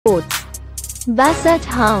coats. Basset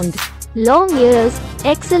Hound. Long ears,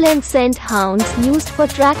 excellent scent hounds used for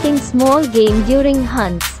tracking small game during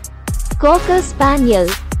hunts. Cocker Spaniel.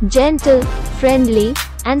 Gentle, friendly,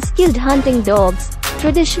 and skilled hunting dogs,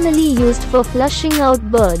 traditionally used for flushing out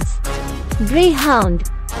birds. Greyhound.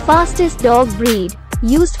 Fastest dog breed,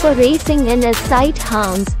 used for racing and as sight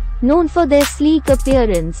hounds, known for their sleek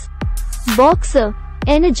appearance. Boxer.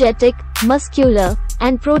 Energetic, muscular,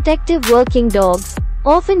 and protective working dogs,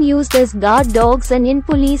 often used as guard dogs and in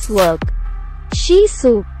police work. Shih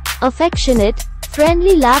Tzu. Affectionate,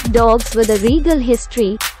 friendly lap dogs with a regal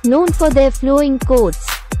history, known for their flowing coats.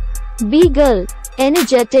 Beagle.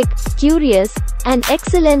 Energetic, curious, and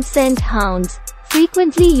excellent scent hounds,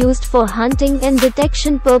 frequently used for hunting and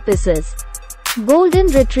detection purposes. Golden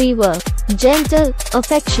Retriever. Gentle,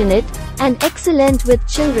 affectionate, and excellent with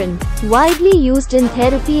children, widely used in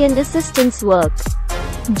therapy and assistance work.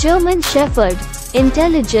 German Shepherd.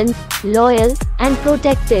 Intelligent, loyal, and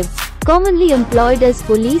protective, commonly employed as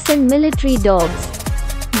police and military dogs.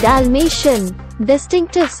 Dalmatian.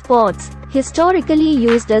 Distinctive spots, historically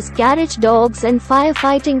used as carriage dogs and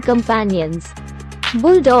firefighting companions.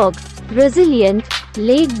 Bulldog. Resilient,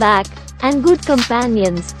 laid back, and good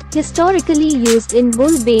companions, historically used in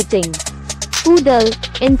bull baiting. Poodle.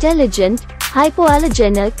 Intelligent,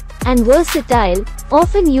 hypoallergenic, and versatile,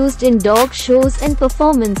 often used in dog shows and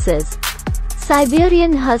performances.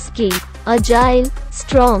 Siberian Husky. Agile,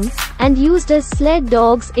 strong, and used as sled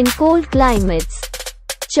dogs in cold climates.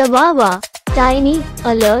 Chihuahua. Tiny,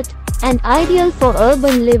 alert, and ideal for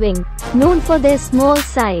urban living, known for their small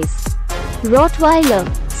size. Rottweiler.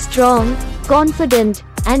 Strong, confident,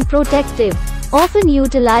 and protective, often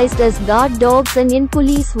utilized as guard dogs and in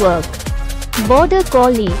police work. Border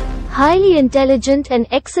Collie. Highly intelligent and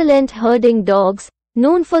excellent herding dogs,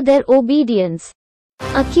 known for their obedience.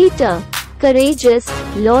 Akita. Courageous,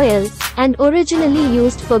 loyal, and originally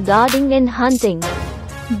used for guarding and hunting.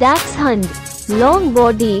 Dachshund.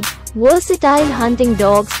 Long-bodied, versatile hunting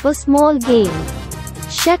dogs for small game.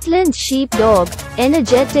 Shetland Sheepdog.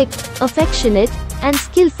 Energetic, affectionate, and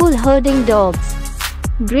skillful herding dogs.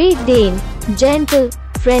 Great Dane. Gentle,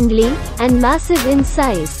 friendly, and massive in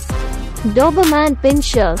size. Doberman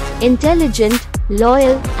Pinscher. Intelligent,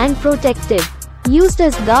 loyal, and protective, used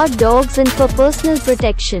as guard dogs and for personal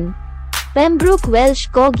protection. Pembroke Welsh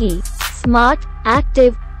Corgi. Smart,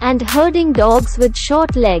 active, and herding dogs with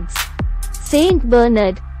short legs. Saint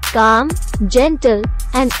Bernard. Calm, gentle,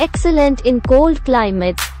 and excellent in cold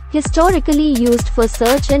climates, historically used for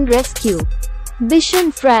search and rescue.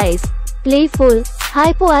 Bichon Frise. Playful,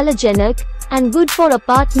 hypoallergenic, and good for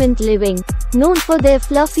apartment living, known for their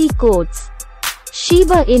fluffy coats.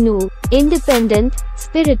 Shiba Inu. Independent,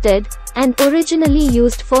 spirited, and originally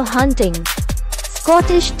used for hunting.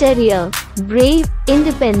 Scottish Terrier. Brave,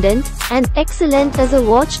 independent, and excellent as a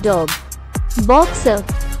watchdog. Boxer.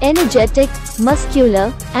 Energetic,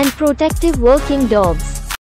 muscular, and protective working dogs.